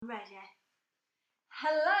ready.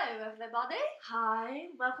 Hello, everybody.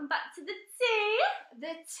 Hi, welcome back to the tea.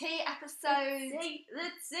 The tea episode.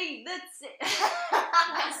 The tea. Let's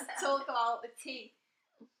talk about the tea.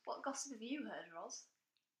 What gossip have you heard, Roz?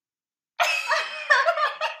 I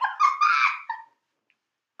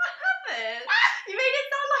haven't. You made it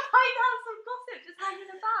sound like I have some gossip just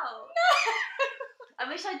hanging about. No. I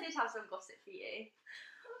wish I did have some gossip for you.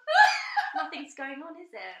 Nothing's going on,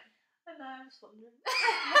 is it? I know, I was wondering.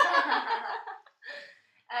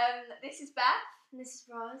 This is Beth. And this is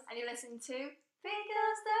Roz. And you're listening to Big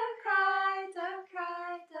Girls Don't Cry, Don't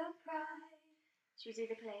Cry, Don't Cry. Should we do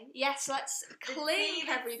the clink? Yes, let's clink,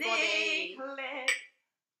 everybody. Clink.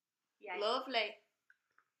 Yeah. Lovely.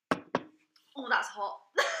 Oh, that's hot.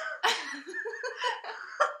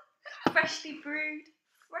 Freshly brewed.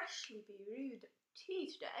 Freshly brewed tea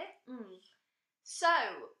today. Mm. So,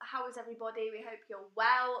 how is everybody? We hope you're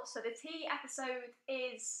well. So the tea episode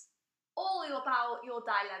is all about your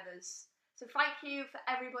dilemmas. So thank you for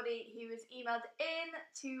everybody who has emailed in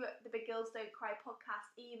to the Big Girls Don't Cry podcast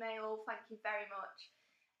email. Thank you very much.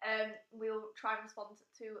 We'll try and respond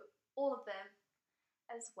to all of them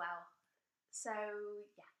as well. So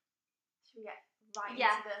yeah, should we get right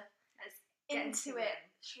into it?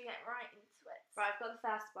 Should we get right into it? Right, I've got the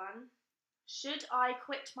first one. Should I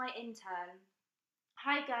quit my intern?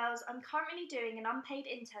 Hi girls, I'm currently doing an unpaid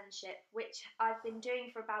internship which I've been doing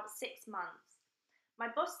for about 6 months. My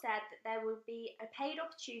boss said that there will be a paid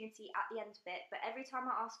opportunity at the end of it, but every time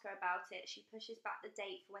I ask her about it, she pushes back the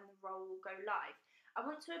date for when the role will go live. I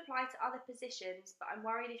want to apply to other positions, but I'm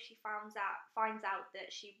worried if she finds out that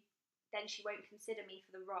she won't consider me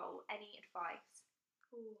for the role. Any advice?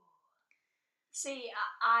 Ooh. See,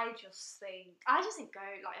 I just think go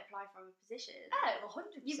apply for other positions. Oh,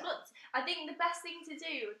 100%. I think the best thing to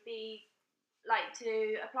do would be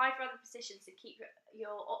to apply for other positions to keep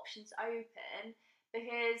your options open,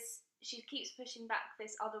 because she keeps pushing back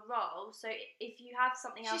this other role. So if you have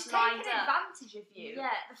something else lined up, she's taking advantage of you.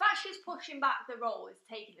 Yeah, the fact she's pushing back the role is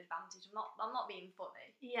taking advantage. I'm not being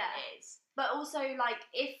funny. Yeah, it is. But also,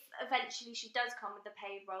 if eventually she does come with the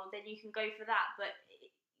paid role, then you can go for that. But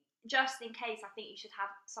just in case, I think you should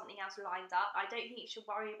have something else lined up. I don't think you should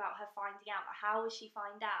worry about her finding out. How will she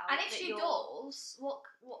find out? And if she does, what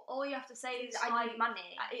all you have to say is, I need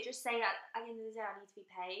money. Just say at the end of the day, I need to be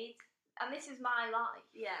paid. And this is my life.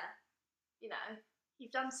 Yeah. You know,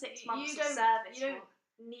 you've done 6 months of service. You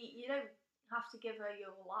don't have to give her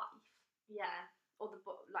your life. Yeah. Or the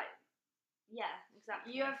book, yeah,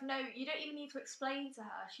 exactly. You don't even need to explain to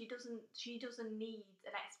her. She doesn't need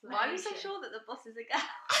an explanation. Why are you so sure that the boss is a girl?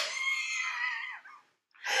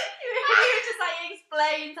 You just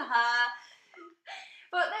explain to her.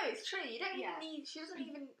 But no, it's true. You don't even need. She doesn't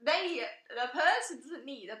even. The person doesn't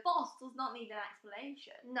need. The boss does not need an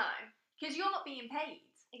explanation. No, because you're not being paid.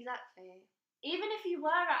 Exactly. Even if you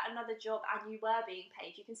were at another job and you were being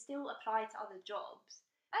paid, you can still apply to other jobs.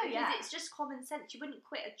 Oh, because it's just common sense. You wouldn't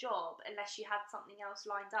quit a job unless you had something else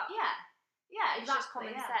lined up. Yeah. Yeah, it's just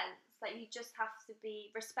common sense. You just have to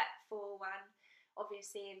be respectful and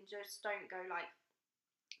obviously, and just don't go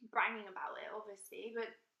bragging about it. Obviously, but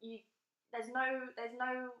there's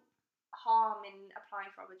no harm in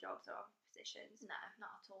applying for other jobs or other positions. No,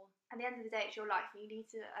 not at all. At the end of the day, it's your life, and you need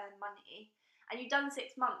to earn money. And you've done 6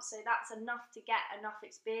 months, so that's enough to get enough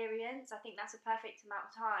experience. I think that's a perfect amount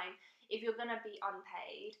of time. If you're going to be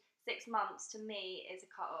unpaid, 6 months to me is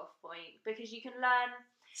a cut-off point, because you can learn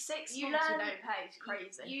 6 months with no pay is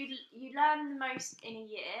crazy. You learn the most in a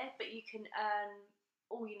year, but you can earn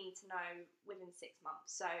all you need to know within 6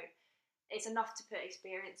 months. So it's enough to put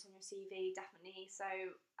experience on your CV, definitely. So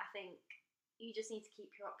I think you just need to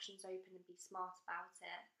keep your options open and be smart about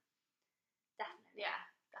it. Definitely. Yeah.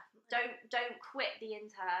 Definitely. Don't quit the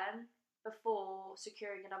intern before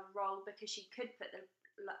securing another role, because she could put the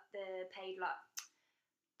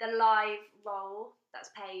live role that's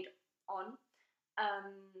paid on.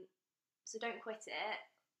 So don't quit it.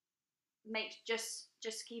 Just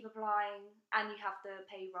keep applying, and you have the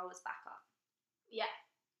paid role as backup. Yeah.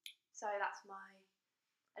 So that's my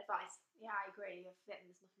advice. Yeah, I agree. I think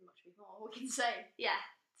there's nothing much more we can say. Yeah.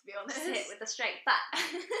 To be honest. Sit with a straight back.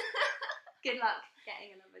 Good luck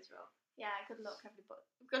getting another role. Yeah, good luck everybody.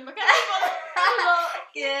 Good luck everybody.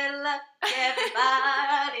 Good luck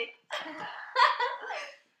everybody.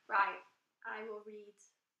 Right, I will read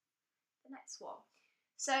the next one.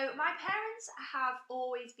 So my parents have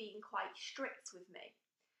always been quite strict with me,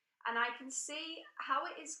 and I can see how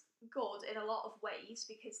it is good in a lot of ways,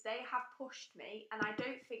 because they have pushed me, and I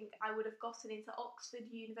don't think I would have gotten into Oxford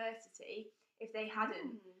University if they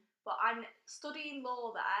hadn't but I'm studying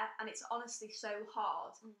law there, and it's honestly so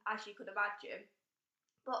hard, as you could imagine.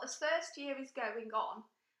 But as first year is going on,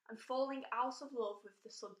 I'm falling out of love with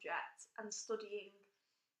the subject and studying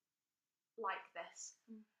like this.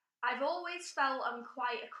 I've always felt I'm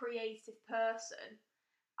quite a creative person.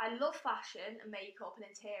 I love fashion and makeup and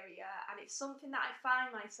interior, and it's something that I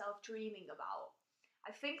find myself dreaming about.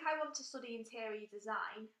 I think I want to study interior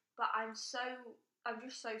design, but I'm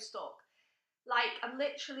just so stuck. Like, I'm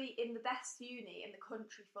literally in the best uni in the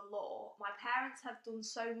country for law. My parents have done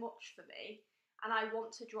so much for me, and I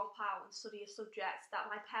want to drop out and study a subject that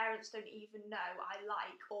my parents don't even know I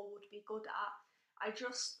like or would be good at. I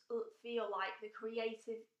just feel like the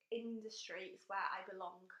creative industry is where I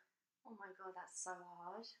belong. Oh my god, that's so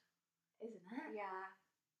hard. Isn't it? Yeah.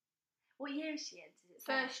 What year is she in?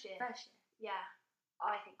 First year. First year. Yeah.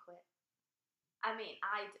 I think quit. I mean,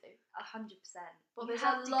 I do. 100%. But You there's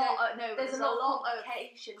have a to lot. there's a lot of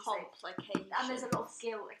complications. And there's a lot of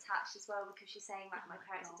guilt attached as well, because she's saying like, my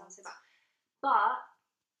parents have done so much. But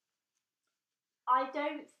I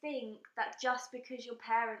don't think that just because your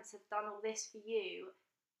parents have done all this for you,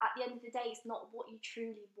 at the end of the day, it's not what you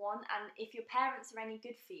truly want. And if your parents are any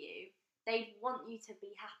good for you, they want you to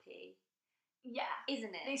be happy. Yeah.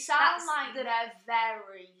 Isn't it? They sound like they're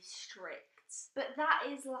very strict. But that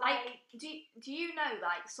is like do you know,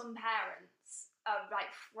 like, some parents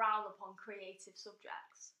like frown upon creative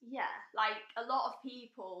subjects? Yeah. Like, a lot of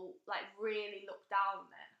people like really look down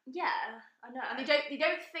on it. Yeah, I know. And they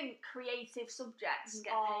don't think creative subjects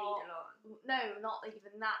get paid a lot. No, not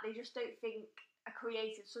even that. They just don't think a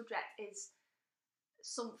creative subject is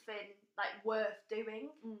something like worth doing.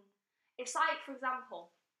 It's like, for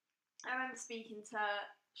example, I remember speaking to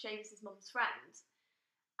Seamus's mum's friend,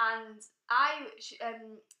 and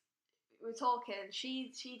we were talking, and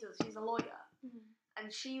she's a lawyer,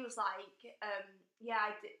 and she was like,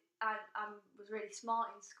 yeah, I was really smart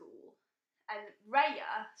in school, and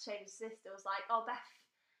Raya, Seamus's sister, was like, oh, Beth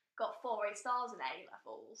got 4 A stars in A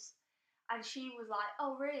levels, and she was like,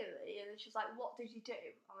 oh really? And then she was like, what did you do?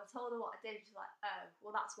 And I told her what I did, and she's like, oh,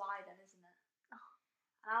 well, that's why then, isn't it?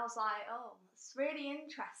 And I was like, oh, it's really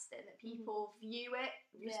interesting that people view it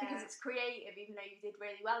just because it's creative, even though you did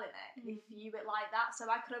really well in it. They view it like that. So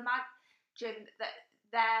I could imagine that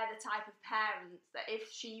they're the type of parents that if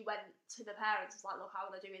she went to the parents and was like, look, I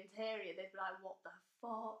want to do interior, they'd be like, what the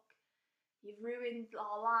fuck? You've ruined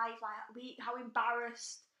our life. Like, how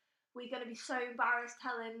embarrassed. We're going to be so embarrassed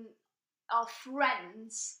telling our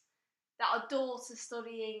friends that our daughter's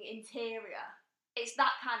studying interior. It's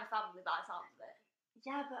that kind of family by the sound of it.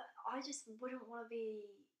 Yeah, but I just wouldn't want to be.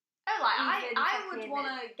 Oh, like I would want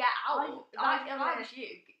to get out. If I was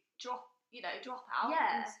you, drop out.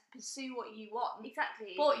 Yeah. And pursue what you want.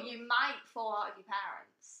 Exactly. But you might fall out of your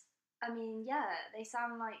parents. I mean, yeah, they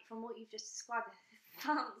sound like, from what you've just described, they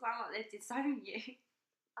sound like they've disowned you.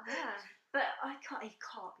 I know. But it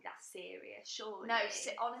can't be that serious, surely. No,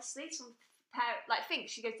 honestly, some parents think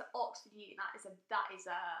she goes to Oxford Uni. That is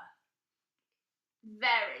a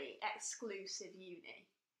very exclusive uni,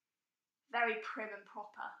 very prim and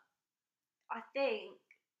proper. I think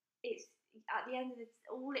it's at the end of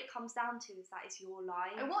all it comes down to is that it's your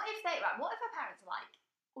life. And what if her parents are like,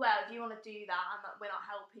 well, if you want to do that, we're not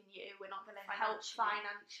helping you. We're not going to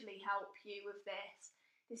financially help you with this.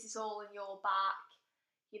 This is all in your back.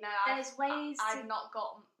 You know, I've not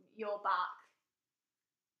got your back.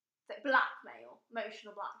 It's like blackmail,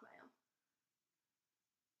 emotional blackmail.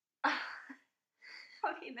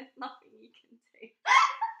 I mean, there's nothing you can do.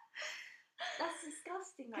 That's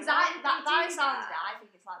disgusting. Because that sounds bad. I think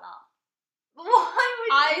it's like that. Why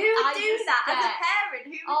would you do that as a parent?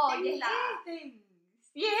 Who would do that? Hear things.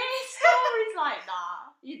 You hear stories like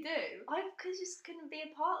that. You do. I just couldn't be a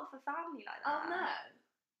part of a family like that. Oh no,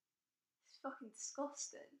 it's fucking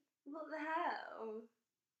disgusting. What the hell?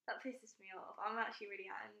 That pisses me off. I'm actually really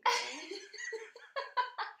angry.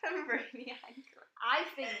 I'm really angry. I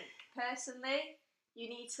think personally, you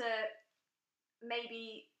need to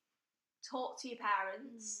maybe talk to your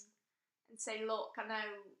parents and say, look, I know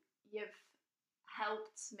you've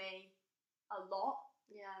helped me a lot.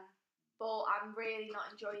 Yeah. But I'm really not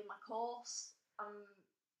enjoying my course. I'm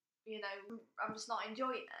just not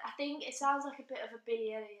enjoying it. I think it sounds like a bit of a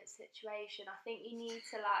Billy Elliot situation. I think you need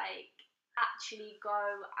to actually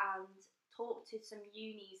go and talk to some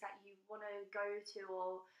unis that you want to go to,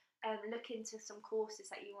 or look into some courses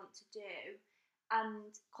that you want to do,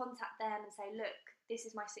 and contact them and say, look, this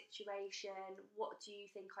is my situation, what do you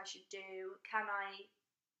think I should do? Can I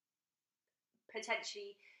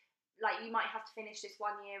potentially, you might have to finish this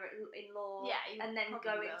 1 year in law, and then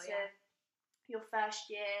go into your first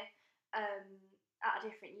year at a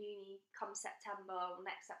different uni come September or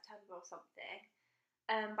next September or something.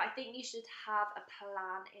 But I think you should have a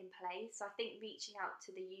plan in place. So I think reaching out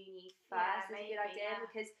to the uni first is a good idea,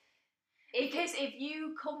 because if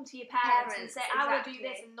you come to your parents and say, I will do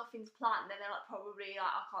this, and nothing's planned, then they're like, probably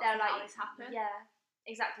like, I can't see how this happened. Yeah,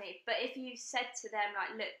 exactly. But if you said to them,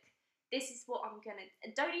 like, look, this is what I'm gonna,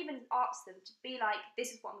 don't even ask them, to be like,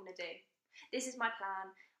 this is what I'm gonna do. This is my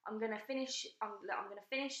plan. I'm gonna finish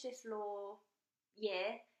this law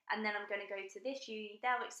year, and then I'm going to go to this uni,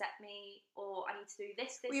 they'll accept me, or I need to do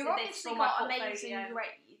this, well, you've obviously got amazing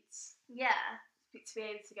grades. Yeah. To be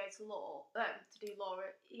able to go to law, to do law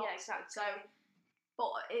at Oxford. Exactly. So,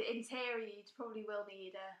 but in theory, you probably will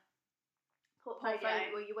need a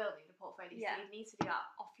portfolio. Well, you will need a portfolio, Yeah. so you need to do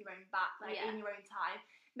that off your own back, in your own time.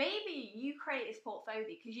 Maybe you create this portfolio,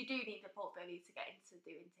 because you do need a portfolio to get into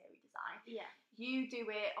do interior design. Yeah. You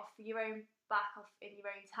do it off your own back, in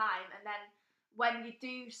your own time, and then when you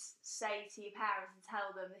do say to your parents and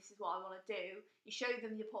tell them this is what I want to do, you show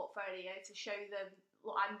them your portfolio to show them,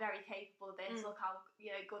 look, I'm very capable of this. Look how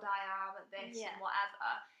good I am at this and whatever.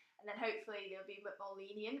 And then hopefully they'll be a bit more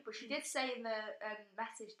lenient. But she did say in the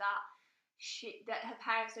message that her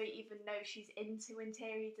parents don't even know she's into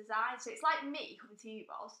interior design. So it's like me coming to you,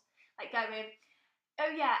 Roz, like going,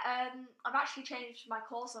 oh yeah, I've actually changed my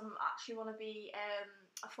course. I actually want to be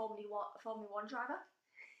a Formula 1 driver.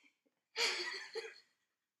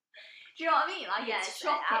 Do you know what I mean? Like, it's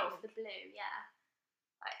shocking. Out of the blue,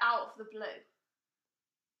 like out of the blue.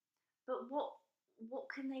 But what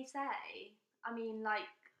can they say? I mean, like,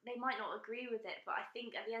 they might not agree with it, but I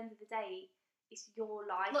think at the end of the day, it's your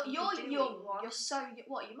life. Look, you're young. You're so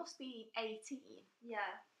what? You must be 18. Yeah.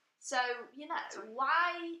 So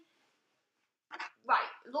why?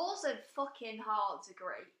 Right, law's a fucking hard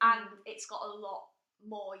degree, and it's got a lot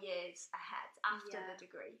more years ahead after the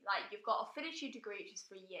degree. Like, you've got to finish your degree, which is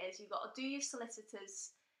 3 years. You've got to do your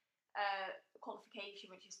solicitor's qualification,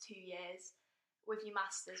 which is 2 years, with your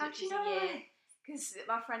masters, which is a year. Because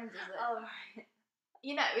my friend does it. Oh, right.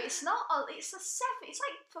 It's not. It's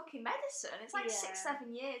like fucking medicine. It's like 6-7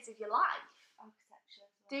 years of your life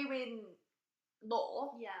doing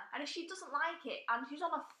law. Yeah. And if she doesn't like it, and she's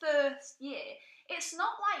on her first year, it's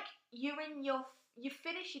not like you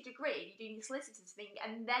finish your degree, you're doing your solicitor's thing,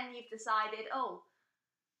 and then you've decided, oh,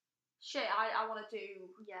 shit, I want to do...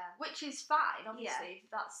 Yeah. Which is fine, obviously, if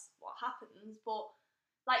that's what happens, but,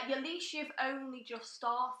 like, at least you've only just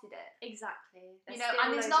started it. Exactly. And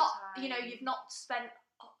it's not, you've not spent,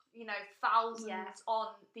 thousands on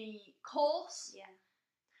the course. Yeah.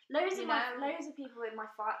 Loads of people in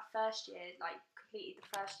my first year, like, completed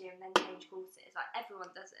the first year and then changed courses. Like,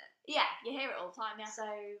 everyone does it. Yeah, you hear it all the time, yeah. So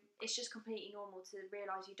it's just completely normal to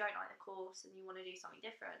realise you don't like the course and you want to do something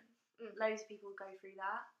different. Loads of people go through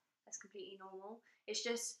that. That's completely normal. It's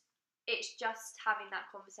just having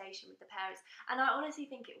that conversation with the parents. And I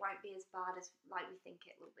honestly think it won't be as bad as, like, we think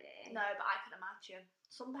it will be. No, but I can imagine.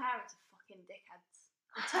 Some parents are fucking dickheads.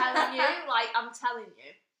 I'm telling you. I'm telling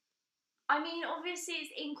you. I mean, obviously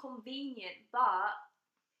it's inconvenient, but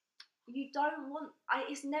you don't want...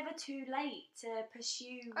 it's never too late to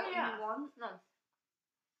pursue what you want. No.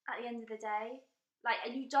 At the end of the day. Like,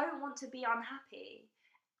 and you don't want to be unhappy,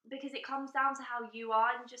 because it comes down to how you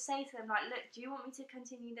are, and just say to them, like, look, do you want me to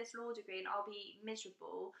continue this law degree and I'll be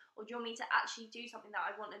miserable, or do you want me to actually do something that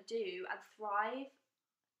I want to do and thrive?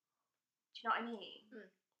 Do you know what I mean?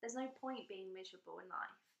 There's no point being miserable in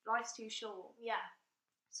life. Life's too short. Yeah.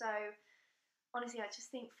 So... honestly, I just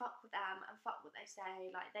think fuck with them and fuck what they say.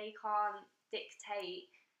 Like, they can't dictate,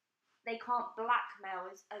 they can't blackmail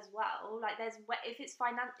as well. Like, if it's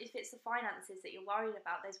the finances that you're worried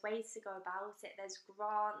about, there's ways to go about it. There's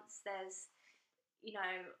grants. There's,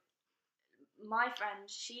 my friend,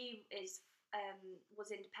 she was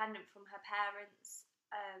independent from her parents.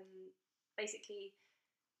 Basically,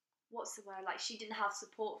 what's the word? Like, she didn't have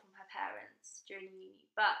support from her parents during uni,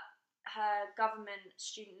 but her government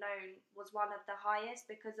student loan was one of the highest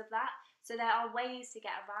because of that. So there are ways to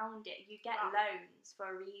get around it. You get loans for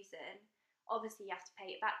a reason. Obviously, you have to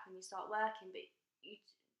pay it back when you start working, but you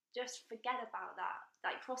just forget about that.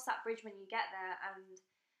 Like, cross that bridge when you get there. And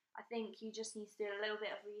I think you just need to do a little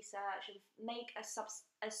bit of research and make a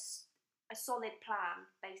solid plan,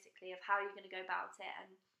 basically, of how you're going to go about it,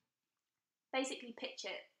 and basically pitch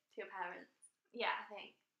it to your parents. Yeah, I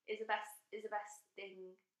think is the best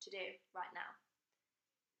thing to do right now.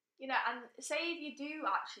 And say if you do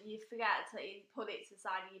actually, you forget to put it to the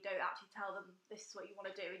side and you don't actually tell them this is what you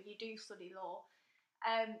want to do, and you do study law,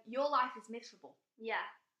 your life is miserable. Yeah,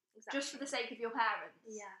 exactly. Just for the sake of your parents.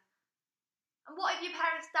 Yeah. And what if your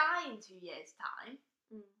parents die in 2 years' time?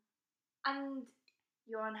 Mm. And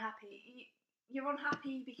You're unhappy. You're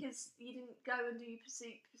unhappy because you didn't go and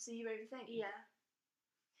pursue your own thing. Yeah.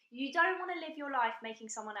 You don't want to live your life making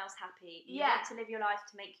someone else happy. You Yeah. want to live your life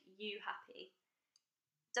to make you happy.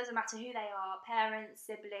 Doesn't matter who they are, parents,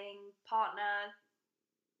 sibling, partner.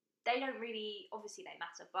 They don't really, obviously they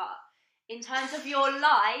matter, but in terms of your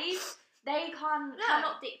life, they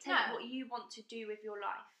cannot dictate what you want to do with your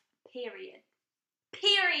life. Period.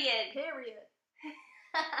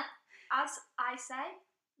 As I say,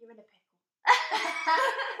 you're in a pickle.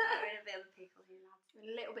 You're in a bit of a pickle here, lads. You're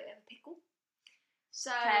in a little bit of a pickle.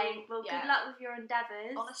 So, okay, well, good luck with your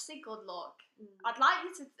endeavours. Honestly, good luck. I'd like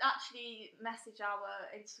you to actually message our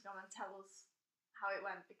Instagram and tell us how it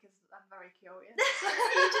went, because I'm very curious.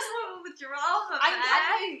 You just want all the drama,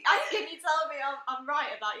 Can you tell me I'm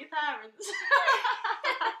right about your parents?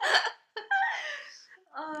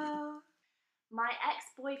 My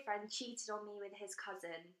ex-boyfriend cheated on me with his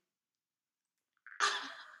cousin.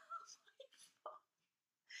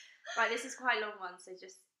 Right, this is quite a long one, so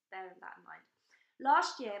just bear that in mind.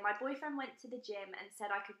 Last year, my boyfriend went to the gym and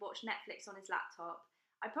said I could watch Netflix on his laptop.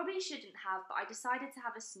 I probably shouldn't have, but I decided to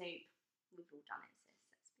have a snoop. We've all done it, sis,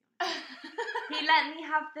 let's be honest. He let me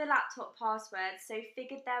have the laptop password, so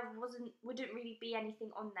figured there wouldn't really be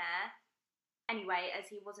anything on there anyway, as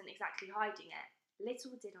he wasn't exactly hiding it.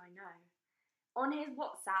 Little did I know. On his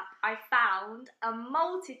WhatsApp, I found a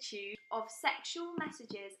multitude of sexual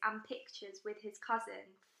messages and pictures with his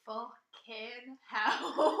cousin. Fucking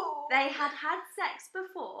hell. They had sex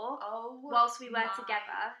before whilst we were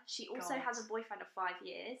together. She also has a boyfriend of 5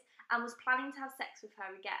 years and was planning to have sex with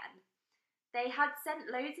her again. They had sent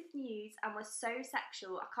loads of nudes and were so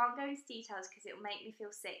sexual. I can't go into details because it will make me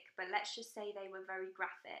feel sick, but let's just say they were very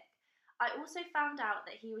graphic. I also found out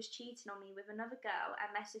that he was cheating on me with another girl and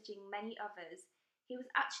messaging many others. He was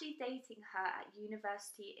actually dating her at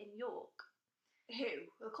university in York. Who?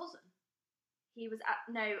 The cousin? He was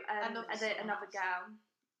another girl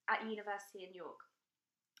at university in York.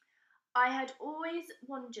 I had always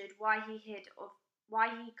wondered why he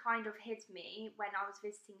kind of hid me when I was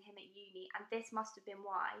visiting him at uni, and this must have been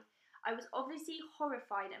why. I was obviously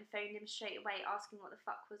horrified and phoned him straight away asking what the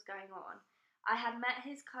fuck was going on. I had met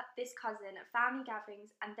this cousin at family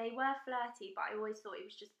gatherings and they were flirty, but I always thought it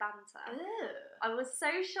was just banter. Ew. I was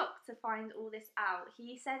so shocked to find all this out.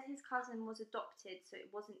 He said his cousin was adopted, so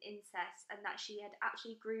it wasn't incest, and that she had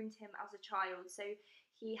actually groomed him as a child, so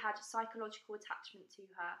he had psychological attachment to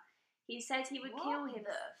her. He said he would kill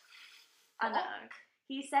himself. I know.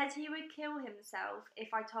 He said he would kill himself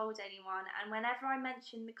if I told anyone, and whenever I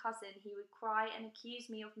mentioned the cousin, he would cry and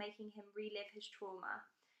accuse me of making him relive his trauma.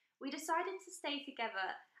 We decided to stay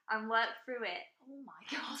together and work through it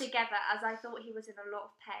together, as I thought he was in a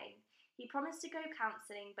lot of pain. He promised to go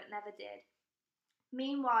counselling but never did.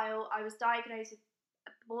 Meanwhile, I was diagnosed with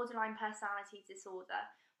borderline personality disorder.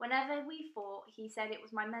 Whenever we fought, he said it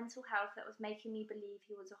was my mental health that was making me believe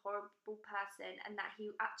he was a horrible person and that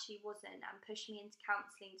he actually wasn't, and pushed me into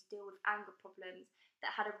counselling to deal with anger problems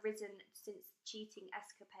that had arisen since the cheating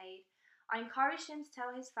escapade. I encouraged him to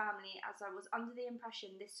tell his family, as I was under the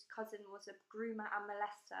impression this cousin was a groomer and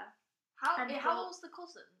molester. How old's the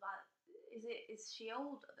cousin? Like, is she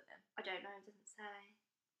older than him? I don't know, it doesn't say.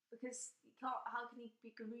 Because you can't. How can he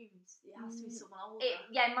be groomed? It has to be someone older.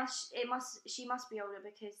 She must be older,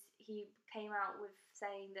 because he came out with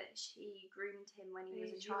saying that she groomed him when he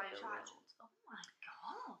was a child. Oh my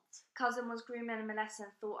god. Cousin was groomed and molested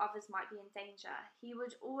and thought others might be in danger. He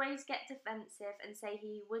would always get defensive and say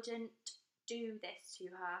he wouldn't do this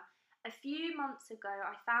to her. A few months ago,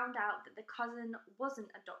 I found out that the cousin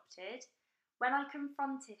wasn't adopted. When I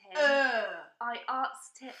confronted him, I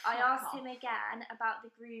asked him again about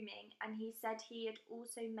the grooming, and he said he had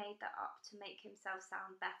also made that up to make himself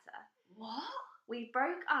sound better. What? We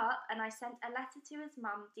broke up, and I sent a letter to his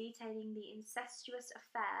mum detailing the incestuous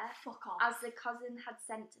affair. Fuck off. As the cousin had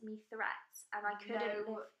sent me threats, and I couldn't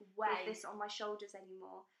live with this on my shoulders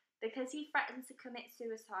anymore. Because he threatened to commit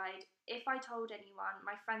suicide if I told anyone,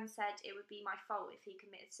 my friend said it would be my fault if he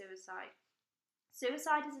committed suicide.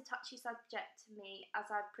 Suicide is a touchy subject to me,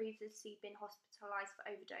 as I've previously been hospitalised for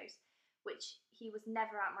overdose, which he was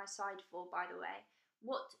never at my side for, by the way.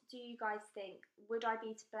 What do you guys think? Would I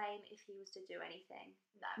be to blame if he was to do anything?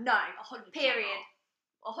 No. 100%. Period.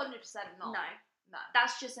 100% not. No.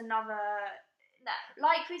 That's just another... No.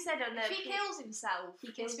 Like we said on the... If he kills himself,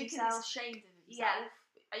 it's because he's ashamed of himself. Yeah.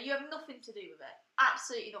 You have nothing to do with it.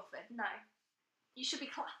 Absolutely nothing. No. You should be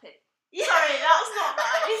clapping. Yeah. Sorry, that's not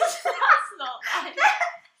nice. That's not nice.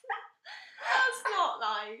 That's not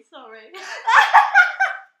nice, sorry.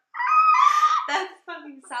 They're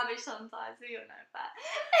fucking savage sometimes, we all know that.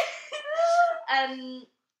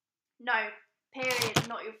 No, period,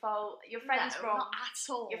 not your fault. Your friend's No, wrong. not at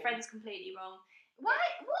all. Your friend's completely wrong. Why?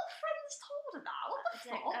 What friends told her that? What the I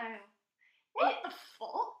fuck? don't know. What the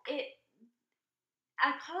fuck?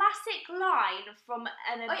 A classic line from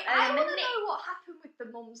an Wait, I want to know what happened with the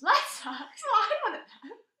mum's letter. That's what I want to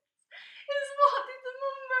know. Is what did the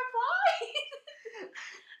mum reply?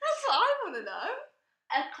 That's what I want to know.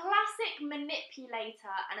 A classic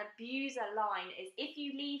manipulator and abuser line is, if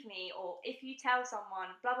you leave me or if you tell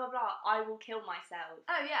someone blah blah blah, I will kill myself.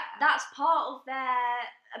 Oh yeah. That's part of their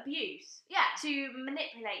abuse. Yeah. To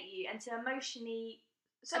manipulate you and to emotionally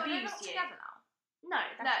So abuse they're not you. together now. No.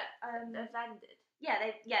 They've ended.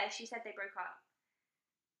 Yeah. She said they broke up.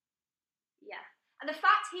 Yeah. And the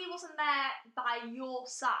fact he wasn't there by your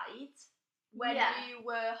side when you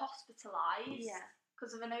were hospitalised. Yeah.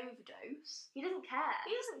 Because of an overdose. He doesn't care.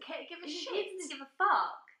 He doesn't give a shit. He doesn't give a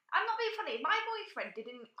fuck. I'm not being funny. If my boyfriend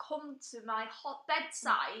didn't come to my hot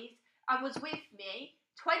bedside and was with me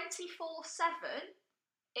 24/7,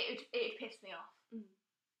 it'd piss me off.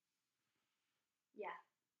 Yeah.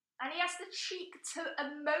 And he has the cheek to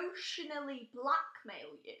emotionally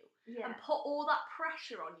blackmail you Yeah. and put all that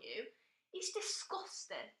pressure on you. He's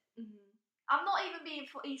disgusting. Mm-hmm. I'm not even being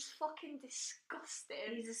he's fucking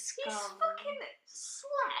disgusting. He's a scum. He's fucking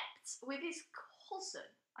slept with his cousin.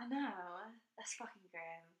 I know. That's fucking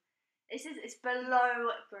grim. It's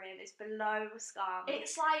below grim. It's below scum.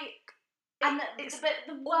 It's like, but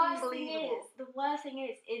the worst thing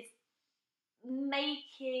is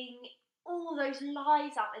making all those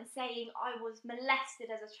lies up and saying I was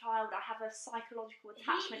molested as a child. I have a psychological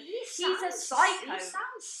attachment. He's a psycho. He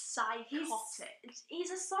sounds psychotic.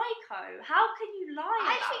 He's a psycho. How can you lie about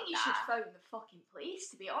that? I think you should phone the fucking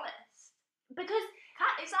police, to be honest. Because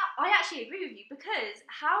I actually agree with you. Because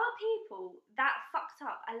how are people that fucked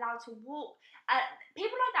up allowed to walk?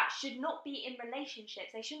 People like that should not be in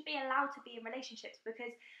relationships. They shouldn't be allowed to be in relationships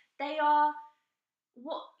because they are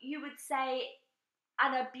what you would say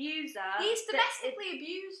an abuser. He's domestically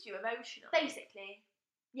abused you emotionally. Basically,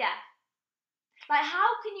 yeah. Like, how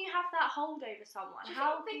can you have that hold over someone? Do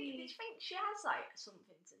you think she has like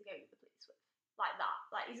something to go to the police with, like that?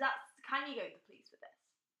 Like, can you go to the police with this?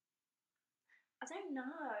 I don't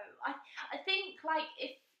know. I think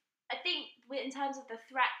in terms of the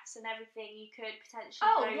threats and everything, you could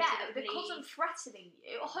potentially go to the police. cousin threatening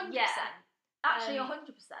you, 100%. Yeah. Actually, 100%.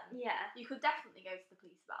 Yeah. You could definitely go to the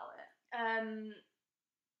police about it.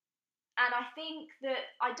 And I think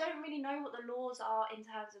that I don't really know what the laws are in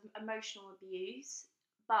terms of emotional abuse,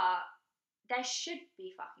 but there should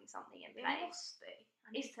be fucking something in place. It must be.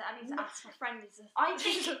 I need to ask my friend. I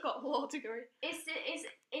think I've got a law degree. It's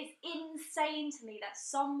insane to me that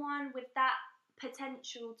someone with that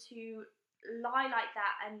potential to lie like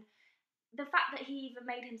that, and the fact that he even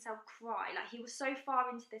made himself cry, like he was so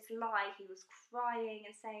far into this lie, he was crying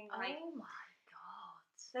and saying like, "Oh my god."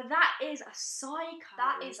 So that is a psycho.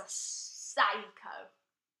 That is a psycho.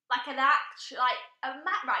 Like an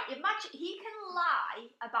imagine he can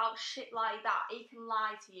lie about shit like that. He can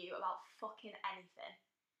lie to you about fucking anything.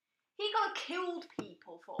 He could have killed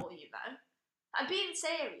people for all you know. I'm being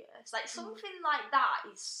serious. Like, something like that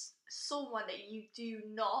is someone that you do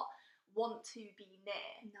not want to be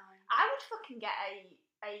near. No. I would fucking get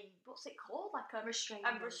a what's it called? Like a restraining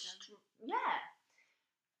order. Yeah.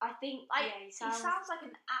 I think he sounds like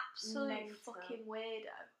an absolute mental. fucking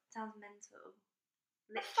weirdo. Sounds mental.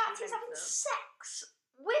 The fact he's having sex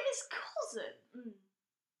with his cousin.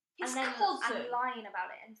 His cousin. And lying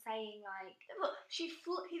about it and saying like, look, they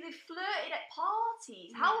flirted at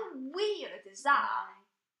parties. How weird is that?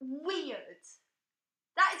 Weird.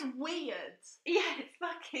 That is weird. Yeah, it's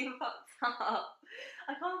fucking fucked up.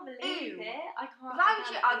 I can't believe it. I can't. If I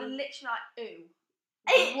was you, I'd literally like, ooh.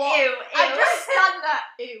 Ew. I just stand there.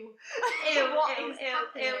 Ew.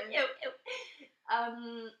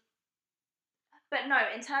 Ew. But no,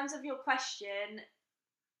 in terms of your question,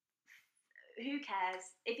 who cares?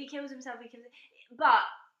 If he kills himself, he kills. But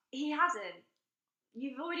he hasn't.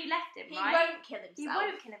 You've already left him, right? He won't kill himself. He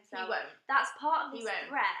won't kill himself. He won't. That's part of his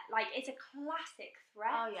threat. Like, it's a classic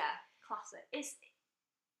threat. Oh yeah, classic.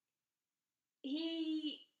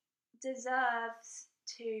 He deserves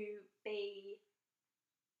to be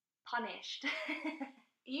punished.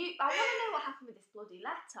 I want to know what happened with this bloody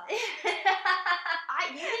letter.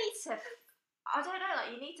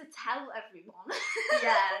 You need to tell everyone.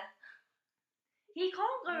 Yeah. He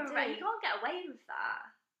can't go around. He can't get away with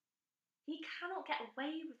that. He cannot get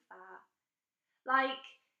away with that. Like,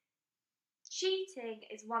 cheating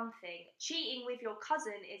is one thing. Cheating with your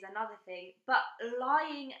cousin is another thing. But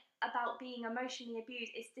lying about being emotionally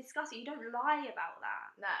abused is disgusting. You don't lie about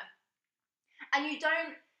that. No. And you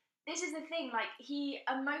don't. This is the thing. Like, he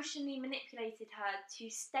emotionally manipulated her to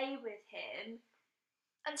stay with him.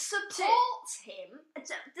 And supports him.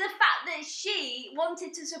 The fact that she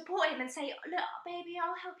wanted to support him and say, "Look, baby,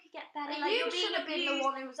 I'll help you get better." And Like, you you're being should have been the abused.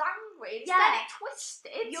 one who was angry. Instead, Yeah. it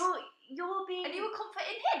twisted. You're being. And you were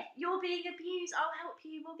comforting him. You're being abused. I'll help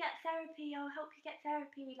you. We'll get therapy. I'll help you get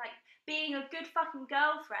therapy. Like, being a good fucking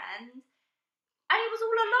girlfriend. And it was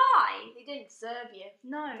all a lie. He didn't deserve you.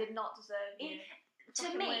 No. He did not deserve you.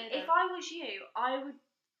 To me, if I was you, I would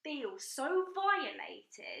feel so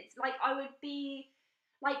violated. Like, I would be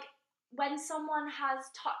like, when someone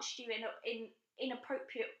has touched you in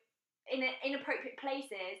inappropriate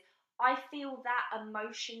places, I feel that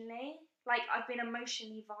emotionally. Like, I've been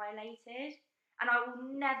emotionally violated, and I will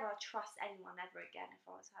never trust anyone ever again if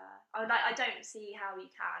I was her. I don't see how you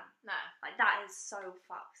can. No. Like, that is so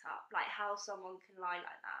fucked up. Like, how someone can lie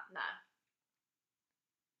like that. No.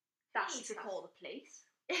 That's You need to call the police.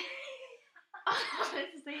 I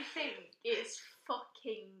honestly think it's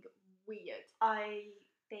fucking weird. I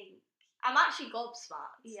think. I'm actually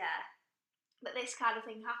gobsmacked. Yeah. That this kind of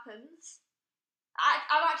thing happens.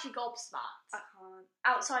 I'm actually gobsmacked. I can't.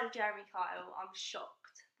 Outside of Jeremy Kyle, I'm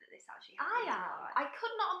shocked that this actually I happens. am. I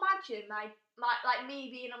could not imagine my like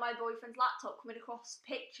me being on my boyfriend's laptop coming across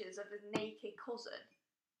pictures of his naked cousin.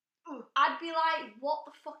 Ooh. I'd be like, what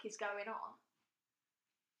the fuck is going on?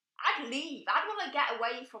 I'd leave. I'd want to get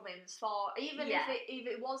away from him as far, even if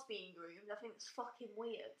it was being groomed. I think it's fucking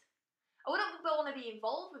weird. I wouldn't want to be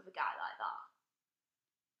involved with a guy like that.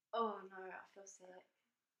 Oh no, I feel sick.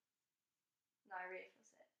 No, I really feel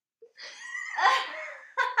sick.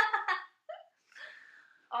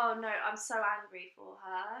 Oh no, I'm so angry for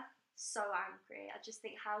her. So angry. I just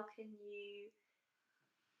think, how can you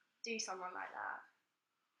do someone like that?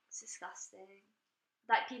 It's disgusting.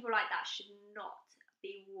 Like, people like that should not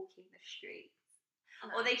be walking the streets.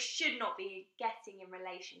 No. Or they should not be getting in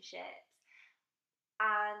relationships.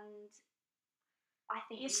 And I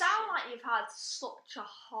think You sound like you've had such a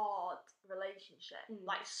hard relationship,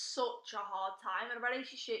 like such a hard time. And a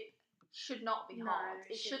relationship should not be hard.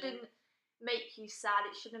 It shouldn't make you sad.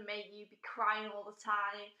 It shouldn't make you be crying all the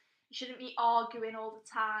time. You shouldn't be arguing all the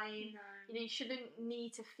time. No. You know, you shouldn't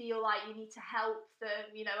need to feel like you need to help them.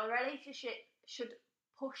 You know, a relationship should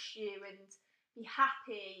push you and be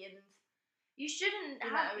happy, and you shouldn't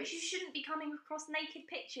you shouldn't be coming across naked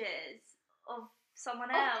pictures of someone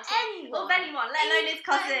else. Of anyone, let alone his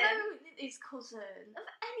cousin. Let alone his cousin. Of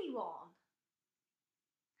anyone.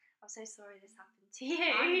 I'm so sorry this happened to you.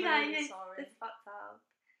 I'm really sorry. It's fucked up.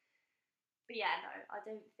 But yeah, no, I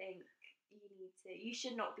don't think you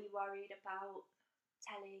should not be worried about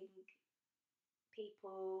telling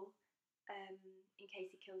people in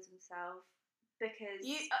case he kills himself, because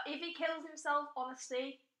if he kills himself,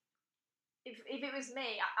 honestly, if it was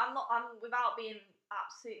me, I'm without being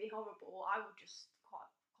absolutely horrible, I would just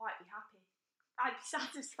quite be happy. I'd be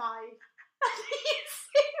satisfied. Are you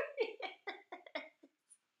serious?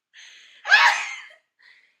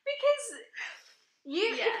 Because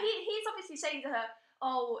if he's obviously saying to her,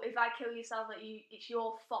 "Oh, if I kill yourself, it's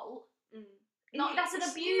your fault." That's an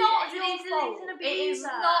abuse. Not your fault. He's an abuser. It is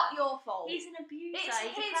not your fault. He's an abuser. It's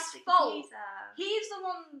He's his fault. Abuser. He's the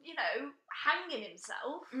one, hanging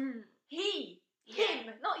himself.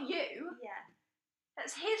 Him, not you. Yeah.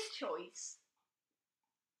 That's his choice.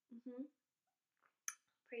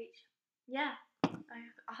 Preach. Yeah, I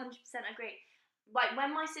 100% agree. Like,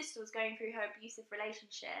 when my sister was going through her abusive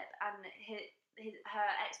relationship and her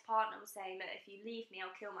ex-partner was saying, "Look, if you leave me,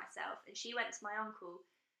 I'll kill myself," and she went to my uncle,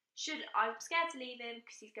 I'm scared to leave him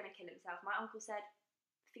because he's going to kill himself. My uncle said,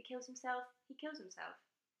 if he kills himself, he kills himself.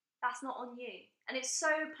 That's not on you. And it's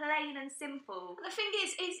so plain and simple. The thing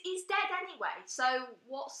is he's dead anyway, so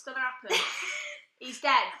what's going to happen? He's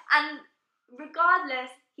dead. And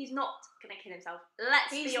regardless, he's not going to kill himself.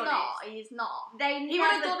 Let's be honest. He's not. He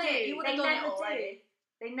would have done it. He would have done it already.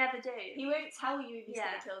 They never do. He won't tell you if he's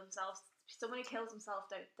going to kill himself. Someone who kills himself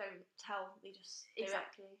don't tell. They just do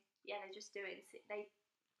exactly. It. Yeah, they just do it.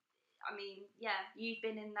 You've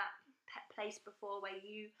been in that place before where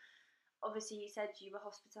you said you were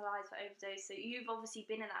hospitalised for overdose, so you've obviously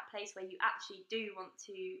been in that place where you actually do want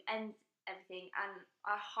to end everything, and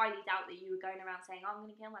I highly doubt that you were going around saying, "I'm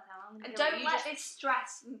going to kill myself." And don't let this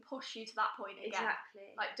stress push you to that point again.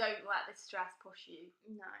 Exactly. Like, don't let this stress push you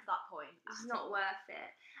to that point. It's not worth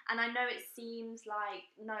it. And I know it seems like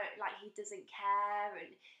he doesn't care,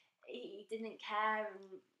 and he didn't care,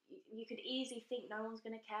 and you could easily think no one's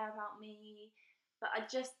going to care about me, but I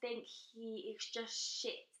just think it's just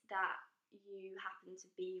shit that you happen to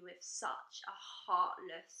be with such a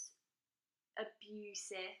heartless,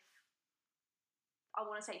 abusive I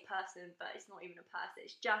want to say person, but it's not even a person.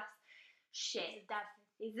 It's just shit. He's the devil.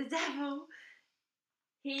 He's the devil.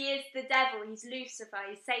 He is the devil. He's Lucifer.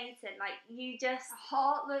 He's Satan. Like, you just... A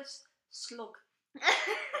heartless slug.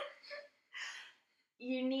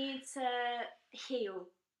 You need to heal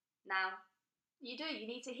now. You do. You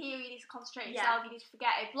need to heal. You need to concentrate on Yeah. yourself. You need to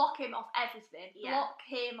forget it. Block him off everything. Yeah. Block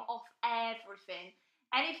him off everything.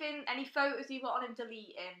 Anything, any photos you got on him,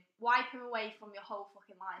 delete him. Wipe him away from your whole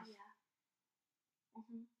fucking life. Yeah.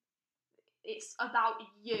 Mm-hmm. It's about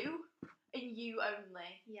you and you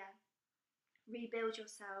only. Yeah. Rebuild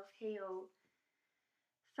yourself. Heal.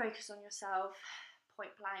 Focus on yourself.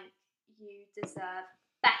 Point blank. You deserve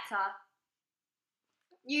better.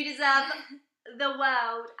 You deserve the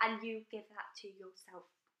world, and you give that to yourself.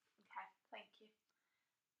 Okay, thank you.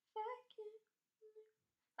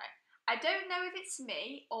 Right. I don't know if it's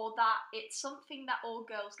me or that it's something that all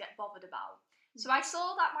girls get bothered about. So I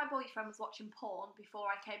saw that my boyfriend was watching porn before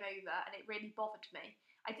I came over, and it really bothered me.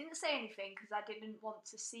 I didn't say anything because I didn't want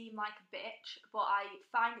to seem like a bitch, but I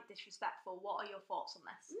find it disrespectful. What are your thoughts on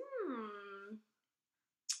this?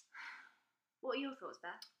 What are your thoughts,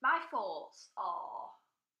 Beth? My thoughts are...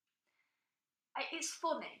 It's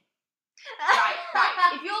funny. Right.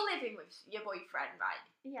 If you're living with your boyfriend, right,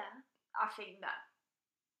 Yeah. I think no.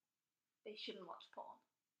 They shouldn't watch porn.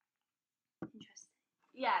 Interesting.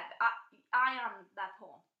 Yeah, I am their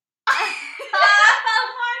porn. Oh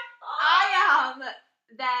my God. I am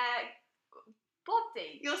their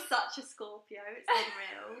body. You're such a Scorpio. It's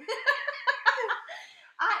unreal.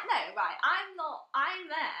 I'm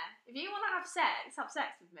there. If you want to have sex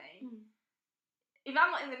with me. If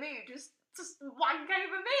I'm not in the mood, just wank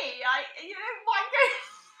over me. Wank over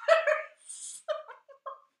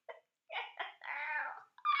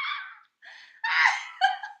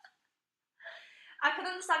I can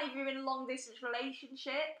understand if you're in a long distance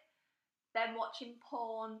relationship, then watching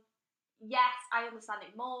porn, yes, I understand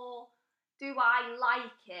it more. Do I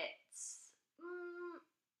like it?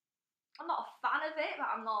 I'm not a fan of it,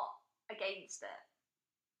 but I'm not against it.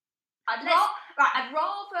 I've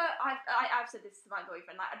said this to my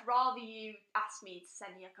boyfriend, like, I'd rather you ask me to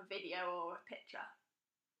send you like a video or a picture.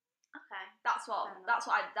 Okay. That's what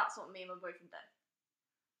me and my boyfriend do.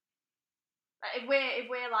 Like, if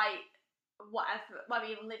we're like whatever, well,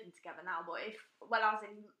 we're even living together now, but when I was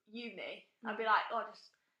in uni, I'd be like,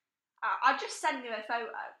 I'd just send you a photo.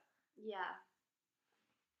 Yeah.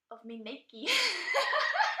 Of me naked.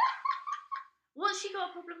 What's she got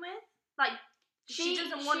a problem with? Like, she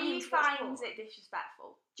doesn't want him to watch porn. She finds it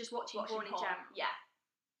disrespectful. Just watching porn in general. Yeah.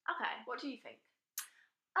 Okay. What do you think?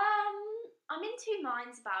 I'm in two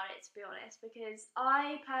minds about it, to be honest, because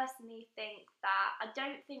I personally think that I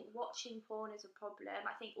don't think watching porn is a problem.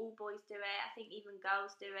 I think all boys do it. I think even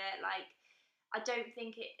girls do it. Like, I don't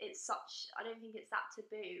think it's that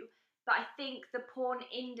taboo. But I think the porn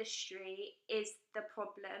industry is the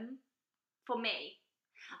problem for me.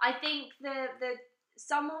 I think the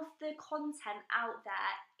some of the content out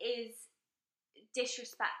there is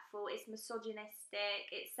disrespectful, it's misogynistic,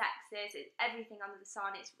 it's sexist, it's everything under the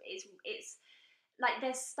sun. It's like,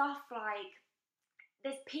 there's stuff like,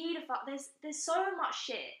 there's paedophile, there's so much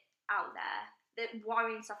shit out there, that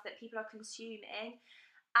worrying stuff that people are consuming,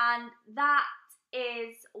 and that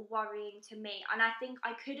is worrying to me. And I think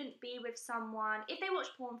I couldn't be with someone, if they watch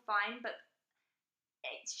porn, fine, but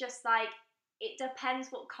it's just like, it depends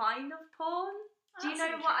what kind of porn. Do you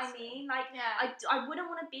know what I mean? Like, yeah. I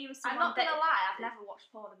wouldn't want to be with someone. I'm not gonna lie, I've never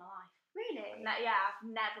watched porn in my life. Really? Yeah, I've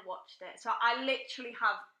never watched it, so I literally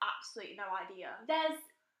have absolutely no idea. There's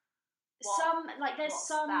some like I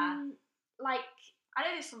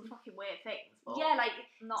know there's some fucking weird things, but yeah, like,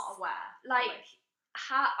 I'm not aware. Like,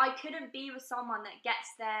 I couldn't be with someone that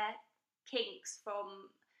gets their kinks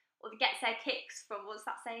from, or gets their kicks from, what's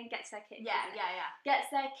that saying? Gets their kicks. Yeah.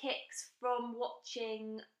 Gets their kicks from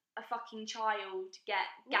watching a fucking child get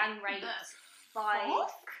gang raped by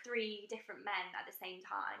 3 different men at the same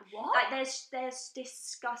time. What? Like, there's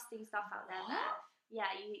disgusting stuff out there.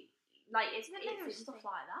 Yeah, it's stuff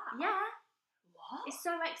like that. Yeah. What? It's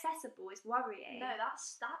so accessible. It's worrying. No,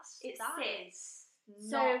 that's That is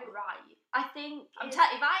so not right. I think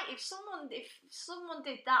if someone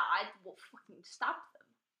did that, I'd fucking stab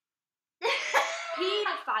them.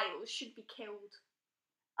 Paedophiles should be killed.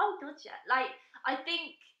 Oh god, yeah. Like, I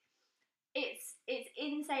think it's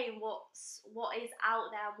insane what is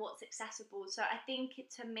out there, what's accessible. So I think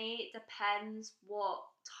to me it depends what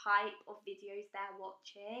type of videos they're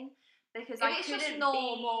watching, because if it's just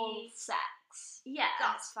normal sex, yeah,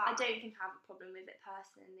 that's fine. I don't think I have a problem with it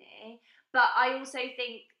personally, but I also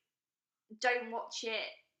think don't watch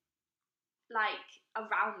it like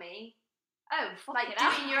around me, Oh, like fucking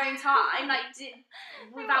hell. do it in your own time, like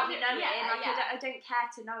without me knowing. Yeah, like yeah. I don't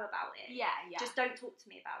care to know about it. Yeah, yeah. Just don't talk to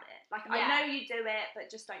me about it. Like Yeah. I know you do it,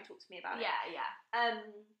 but just don't talk to me about it. Yeah, yeah.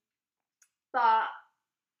 But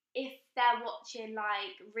if they're watching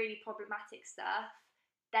like really problematic stuff,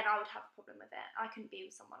 then I would have a problem with it. I couldn't be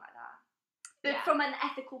with someone like that. But Yeah. from an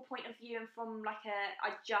ethical point of view and from like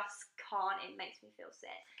I just can't. It makes me feel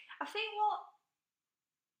sick. I think what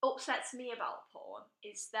upsets me about porn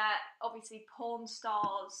is that obviously porn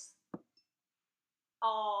stars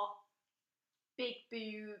are big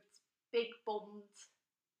boobed, big bummed,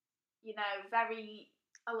 you know, very.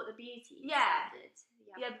 Oh, what the beauty Yeah. standard?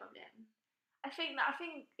 Yeah. Problem. I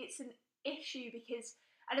think it's an issue because,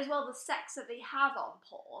 and as well the sex that they have on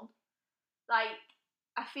porn, like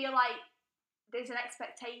I feel like there's an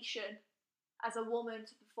expectation as a woman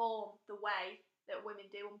to perform the way that women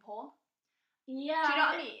do on porn. Yeah. Do you know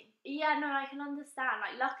what I mean? Yeah, no, I can understand.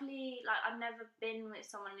 Like, luckily, like I've never been with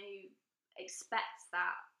someone who expects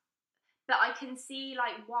that. But I can see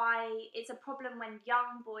like why it's a problem when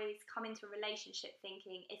young boys come into a relationship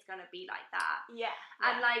thinking it's gonna be like that. Yeah.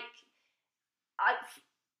 And like,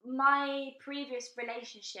 my previous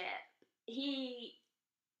relationship, he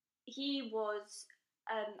was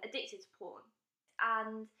addicted to porn,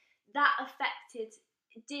 and that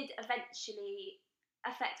did eventually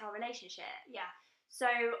affect our relationship. Yeah. So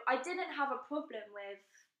I didn't have a problem with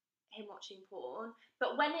him watching porn,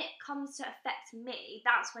 but when it comes to affect me,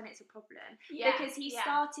 that's when it's a problem. Yeah. Because he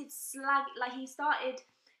started he started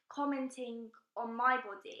commenting on my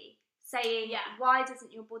body, saying, "Why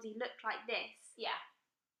doesn't your body look like this? Yeah.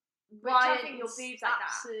 Why aren't your boobs like that?"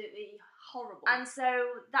 Absolutely horrible. And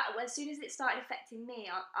so that as soon as it started affecting me,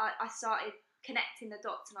 I started connecting the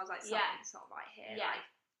dots, and I was like, something's not right here. Yeah.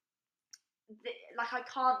 Like I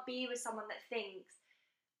can't be with someone that thinks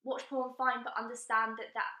watch porn fine, but understand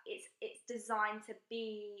that it's designed to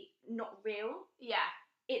be not real. Yeah.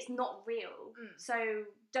 It's not real. So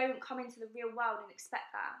don't come into the real world and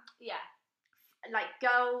expect that. Yeah. Like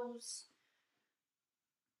girls.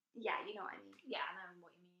 Yeah, you know what I mean. Yeah, I know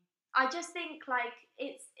what you mean. I just think like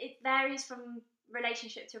it varies from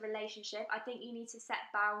relationship to relationship. I think you need to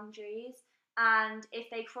set boundaries, and if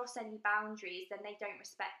they cross any boundaries, then they don't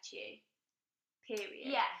respect you. Period.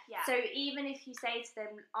 Yeah, yeah. So even if you say to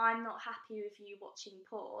them, "I'm not happy with you watching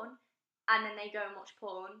porn," and then they go and watch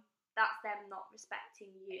porn, that's them not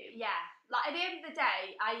respecting you. Yeah. Like at the end of the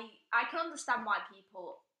day, I can understand why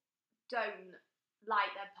people don't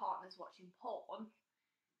like their partners watching porn,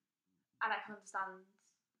 and I can understand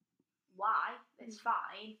why. It's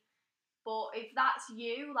fine. But if that's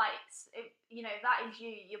you, like, if you know that is you,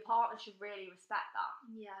 your partner should really respect that.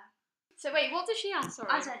 Yeah. So wait, what does she ask? Sorry,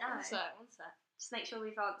 I don't know. One sec. Just make sure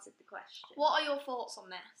we've answered the question. What are your thoughts on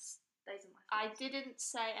this? Those are my I thoughts. didn't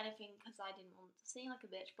say anything because I didn't want to seem like a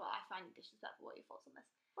bitch, but I find it disrespectful. What are your thoughts on this?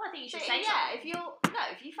 Well, I think you should So, say yeah,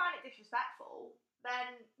 something. if you find it disrespectful,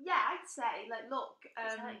 then yeah, I'd say like, look,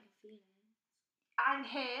 It's hurting your feelings. I'm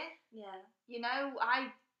here. Yeah. You know,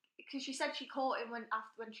 because she said she caught him when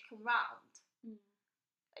she come round.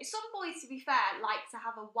 Some boys, to be fair, like to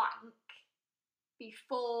have a wank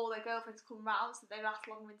before their girlfriends come round so they last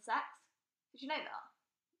longer in sex. Did you know that?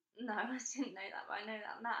 No, I didn't know that, but I know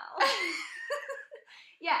that now.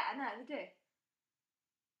 Yeah, I know, they do.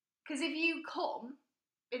 Because if you come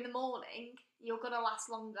in the morning, you're going to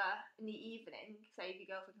last longer in the evening, say if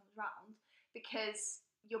your girlfriend comes round, because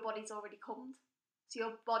your body's already cummed. So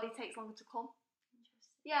your body takes longer to come.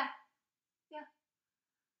 Interesting. Yeah. Yeah.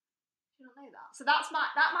 You don't know that. So that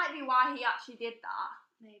might be why he actually did that.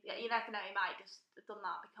 Maybe. Yeah, you never know, he might have just done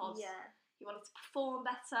that because he wanted to perform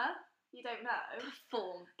better. You don't know.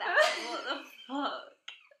 Perform better. What the fuck?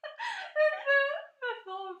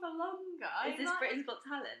 Perform for longer. Is this Britain's Got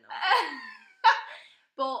Talent?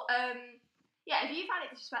 Or but yeah, if you find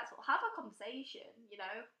it disrespectful, have a conversation. You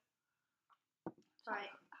know.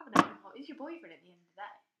 Right. Have an open heart. He's your boyfriend at the end of the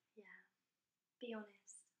day. Yeah. Be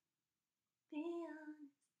honest. Be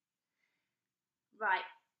honest. Right.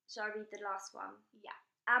 Shall I read the last one? Yeah.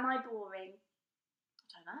 Am I boring?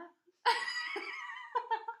 I don't know.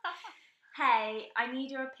 Hey, I need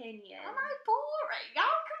your opinion. Am I boring? How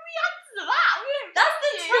can we answer that? That's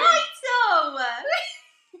the title!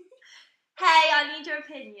 Hey, I need your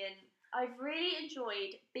opinion. I've really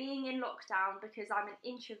enjoyed being in lockdown because I'm an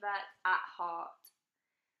introvert at heart.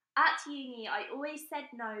 At uni, I always said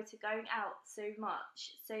no to going out so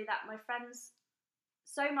much that my friends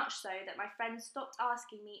stopped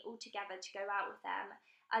asking me altogether to go out with them,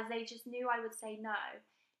 as they just knew I would say no.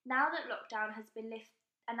 Now that lockdown has been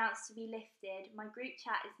announced to be lifted. My group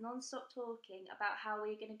chat is non-stop talking about how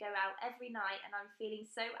we're going to go out every night, and I'm feeling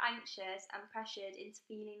so anxious and pressured into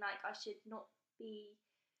feeling like I should not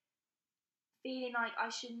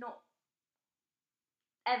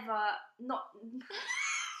ever not.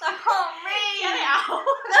 I can't read. Get it out.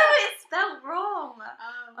 No, it's spelled wrong.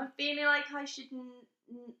 I'm feeling like I should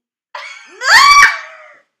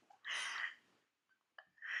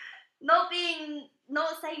not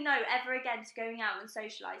say no ever again to going out and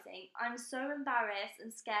socialising. I'm so embarrassed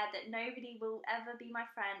and scared that nobody will ever be my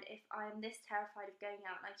friend if I am this terrified of going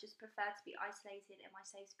out, and I just prefer to be isolated in my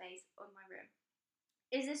safe space or in my room.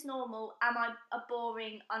 Is this normal? Am I a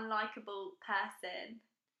boring, unlikable person?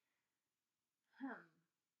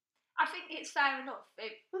 I think it's fair enough.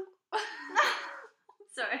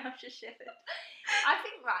 Sorry, I've just shivered. I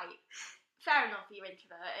think, right, fair enough, you're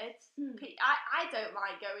introverted. I don't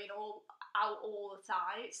like going out all the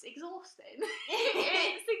time. It's exhausting.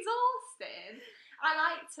 It's exhausting. I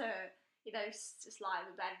like to, just lie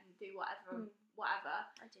in bed and do whatever.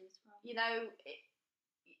 I do as well.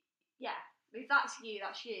 If that's you,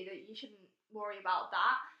 that's you. That you shouldn't worry about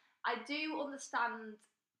that. I do understand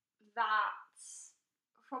that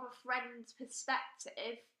from a friend's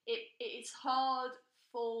perspective, it is hard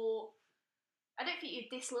for. I don't think you're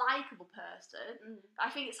a dislikable person. But I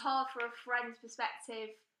think it's hard for a friend's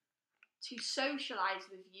perspective to socialise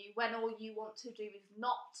with you when all you want to do is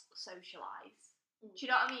not socialise. Do you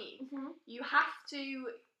know what I mean? Mm-hmm. You have to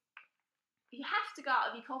go out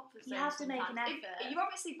of your comfort zone. You have to make an sometimes. effort. You're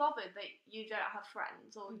obviously bothered that you don't have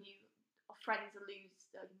friends, or friends are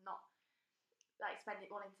not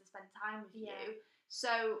wanting to spend time with you.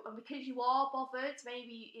 So, and because you are bothered,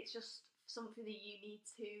 maybe it's just something that you need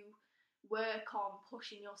to work on,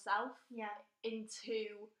 pushing yourself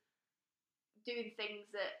into doing things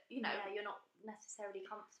that you're not necessarily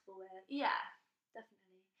comfortable with. Yeah,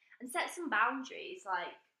 definitely. And set some boundaries.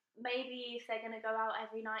 Like, maybe if they're going to go out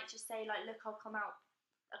every night, just say, like, look, I'll come out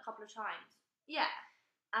a couple of times. Yeah.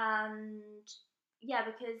 And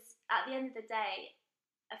because at the end of the day,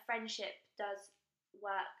 a friendship does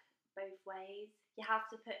work both ways. You have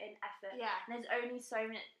to put in effort. Yeah. And there's only so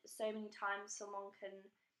many times someone can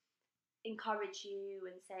encourage you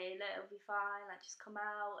and say, look, it'll be fine, like, just come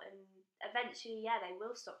out, and eventually they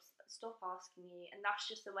will stop asking you, and that's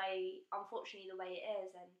just unfortunately the way it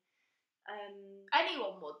is. And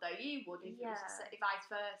anyone would, though. You would if it was vice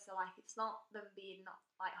versa. Like, it's not them being not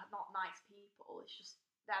nice people, it's just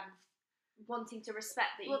them wanting to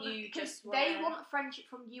respect that they want a friendship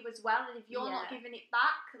from you as well, and if you're not giving it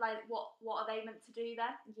back, like, what are they meant to do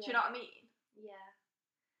then? Do you know what I mean?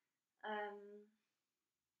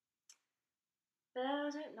 But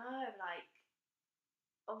I don't know, like,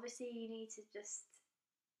 obviously you need to just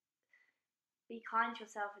be kind to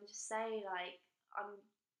yourself and just say, like,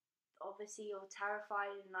 obviously you're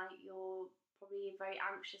terrified and, like, you're probably a very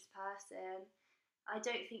anxious person. I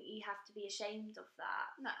don't think you have to be ashamed of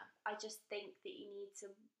that. No. I just think that you need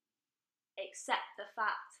to accept the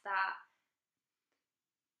fact that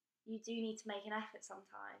you do need to make an effort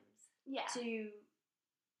sometimes. Yeah. To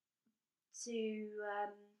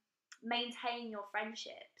maintain your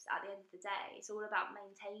friendships at the end of the day. It's all about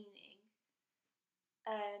maintaining.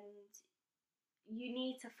 And you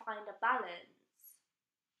need to find a balance.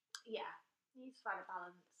 Yeah. You need to find a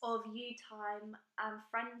balance of you time and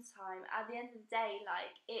friends time. At the end of the day,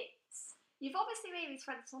 like, it's... You've obviously made these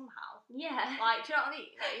friends somehow. Yeah. Like, do you know what I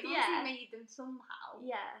mean? Like, you've obviously made them somehow.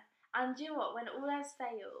 Yeah. And do you know what? When all else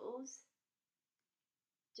fails,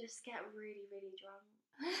 just get really, really drunk.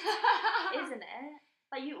 Isn't it?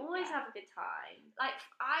 Like, you always have a good time. Like,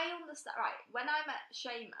 I understand. Right, when I met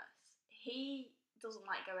Seamus, he doesn't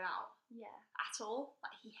like going out. Yeah. At all.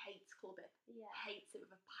 Like, he hates clubbing. Yeah. Hates it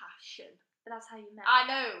with a passion. But that's how you met. I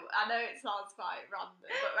know it sounds quite random,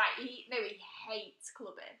 but right, he hates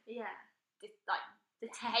clubbing. Yeah.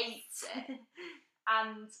 Hates it.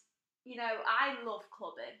 And, I love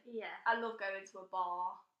clubbing. Yeah. I love going to a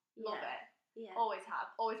bar. Love it. Yeah. Always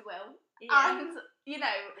have. Always will. Yeah.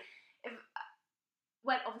 And,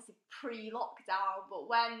 when obviously pre-lockdown, but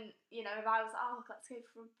when, if I was like, let's go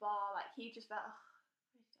for a bar, like, he just felt,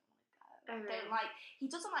 I don't want to go. He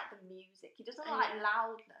doesn't like the music, he doesn't like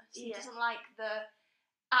loudness, he doesn't like the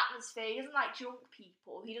atmosphere, he doesn't like drunk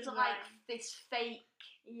people, he doesn't like this fake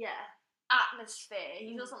atmosphere,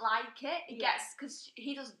 he doesn't like it. He gets, because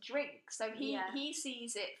he doesn't drink, so he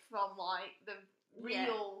sees it from, like, the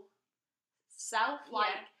real self,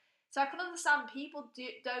 like, so I can understand people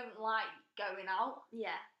don't like going out.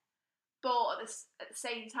 Yeah. But at the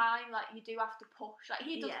same time, like, you do have to push. Like,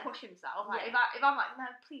 he does push himself. Like, if I'm like, no,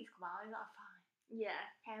 please come out, he's like, fine. Yeah.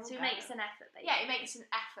 Okay, we'll So he go. makes an effort, basically. Yeah, he makes an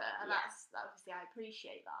effort, and Yeah. that's obviously I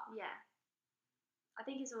appreciate that. Yeah. I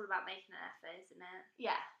think it's all about making an effort, isn't it?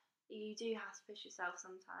 Yeah. You do have to push yourself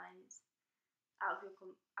sometimes out of your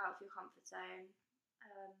comfort zone.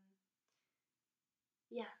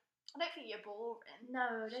 Yeah. I don't think you're boring. No,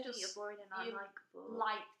 I don't It's think you're just boring and you unlikable.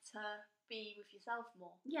 like to be with yourself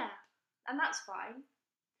more. Yeah, and that's fine.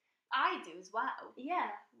 I do as well.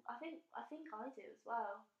 Yeah, I think I do as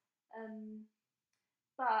well.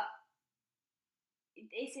 But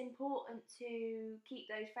it's important to keep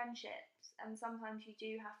those friendships, and sometimes you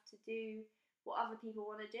do have to do what other people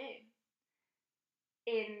want to do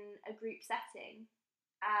in a group setting,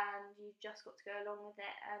 and you've just got to go along with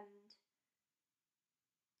it. And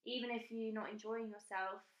even if you're not enjoying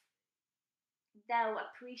yourself, they'll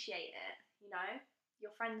appreciate it, you know?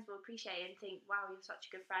 Your friends will appreciate it and think, wow, you're such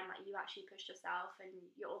a good friend, like you actually pushed yourself, and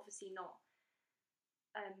you're obviously not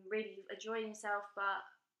really enjoying yourself, but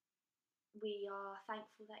we are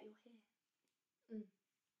thankful that you're here.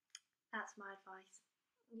 That's my advice.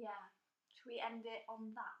 Yeah. Should we end it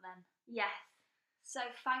on that then? Yes. So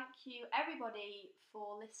thank you everybody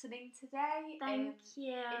for listening today. Thank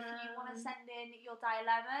you. If you want to send in your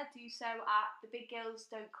dilemma, do so at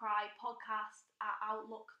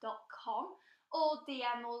thebigGirlsDon'tCry@outlook.com or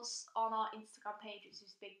DM us on our Instagram page, which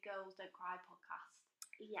is Big Girls Don't Cry Podcast.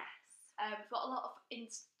 Yes. We've got a lot of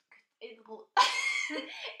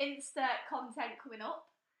Insta content coming up.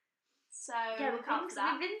 So Yeah, look out for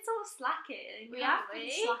that. we've been sort of slacking. We have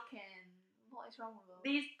been slacking. What is wrong with us?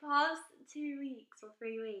 These past 2 weeks or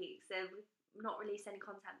 3 weeks, we've not released any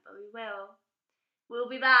content, but we will. We'll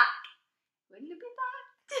be back. Will you be back?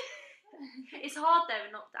 It's hard though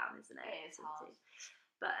in lockdown, isn't it? It is hard.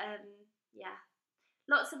 But yeah.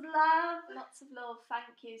 Lots of love. Lots of love.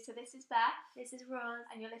 Thank you. So this is Beth. This is Roz.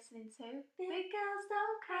 And you're listening to Big Girls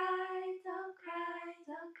Don't Cry, Don't Cry,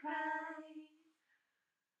 Don't Cry.